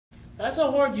That's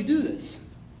how hard you do this.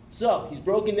 So, he's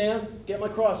broken down, get my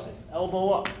cross face,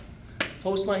 elbow up.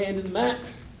 Post my hand to the mat.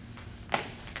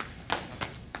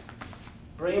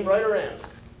 Bring him right around.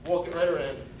 Walk it right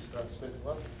around. Start spinning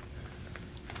left.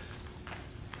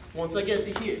 Once I get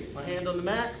to here, my hand on the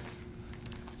mat,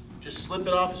 just slip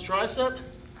it off his tricep,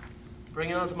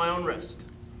 bring it onto my own wrist.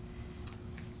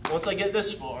 Once I get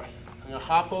this far, I'm going to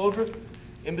hop over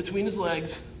in between his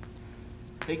legs,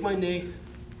 take my knee,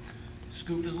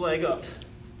 scoop his leg up.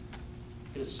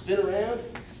 I'm going to spin around,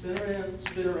 spin around,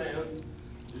 spin around.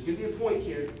 There's going to be a point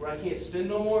here where I can't spin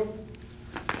no more.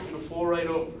 I'm going to fall right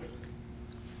over.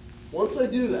 Once I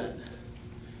do that,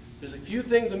 there's a few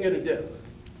things I'm going to do.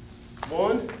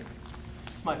 One,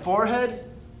 my forehead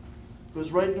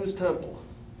goes right into his temple.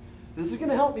 This is going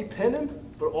to help me pin him,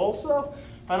 but also,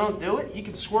 if I don't do it, he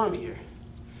can squirm here.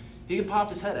 He can pop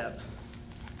his head out.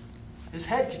 His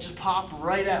head could just pop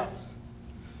right out.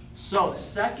 So the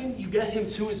second you get him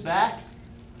to his back,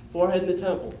 forehead in the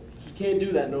temple. He can't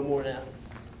do that no more now.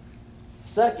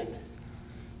 Second,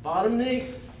 bottom knee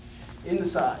in the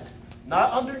side.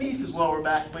 Not underneath his lower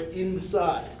back, but in the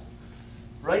side.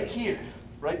 Right here,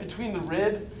 right between the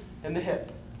rib and the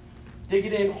hip. Dig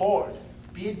it in hard.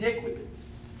 Be a dick with it.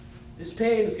 This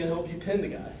pain is going to help you pin the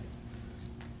guy.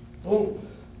 Boom.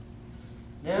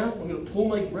 Now I'm going to pull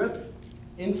my grip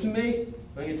into me.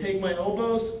 I'm going to take my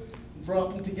elbows and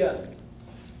drop them together.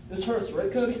 This hurts,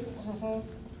 right, Cody?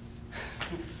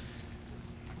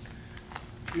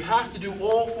 You have to do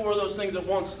all four of those things at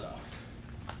once, though.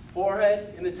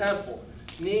 Forehead in the temple,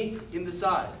 knee in the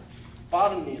side,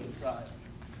 bottom knee in the side,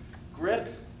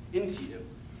 grip into you,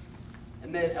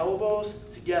 and then elbows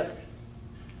together.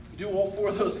 You do all four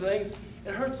of those things,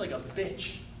 it hurts like a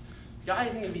bitch. The guy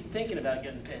isn't going to be thinking about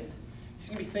getting pinned. He's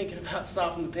going to be thinking about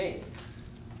stopping the pain.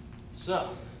 So,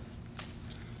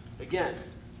 again,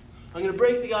 I'm going to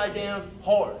break the guy down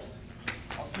hard.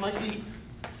 Up to my feet,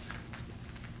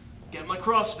 get my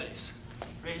cross face,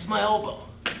 raise my elbow,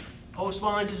 post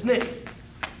behind his knee,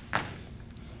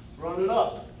 run it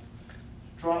up,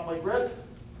 drop my grip,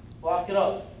 lock it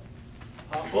up,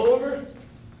 hop over,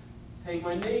 take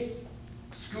my knee,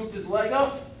 scoop his leg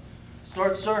up,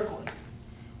 start circling.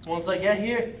 Once I get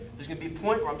here, there's going to be a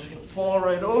point where I'm just going to fall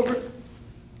right over,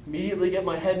 immediately get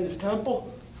my head in his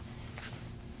temple,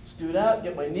 scoot out,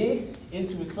 get my knee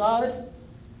into his side,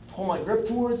 pull my grip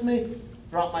towards me,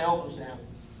 drop my elbows down.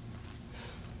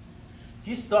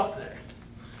 He's stuck there.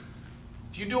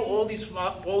 If you do all these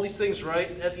things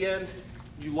right at the end,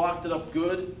 you locked it up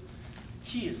good,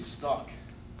 he is stuck.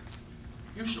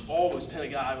 You should always pin a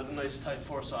guy with a nice tight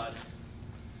foreside.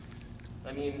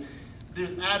 I mean,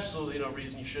 there's absolutely no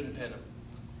reason you shouldn't pin him.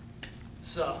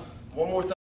 So, one more time.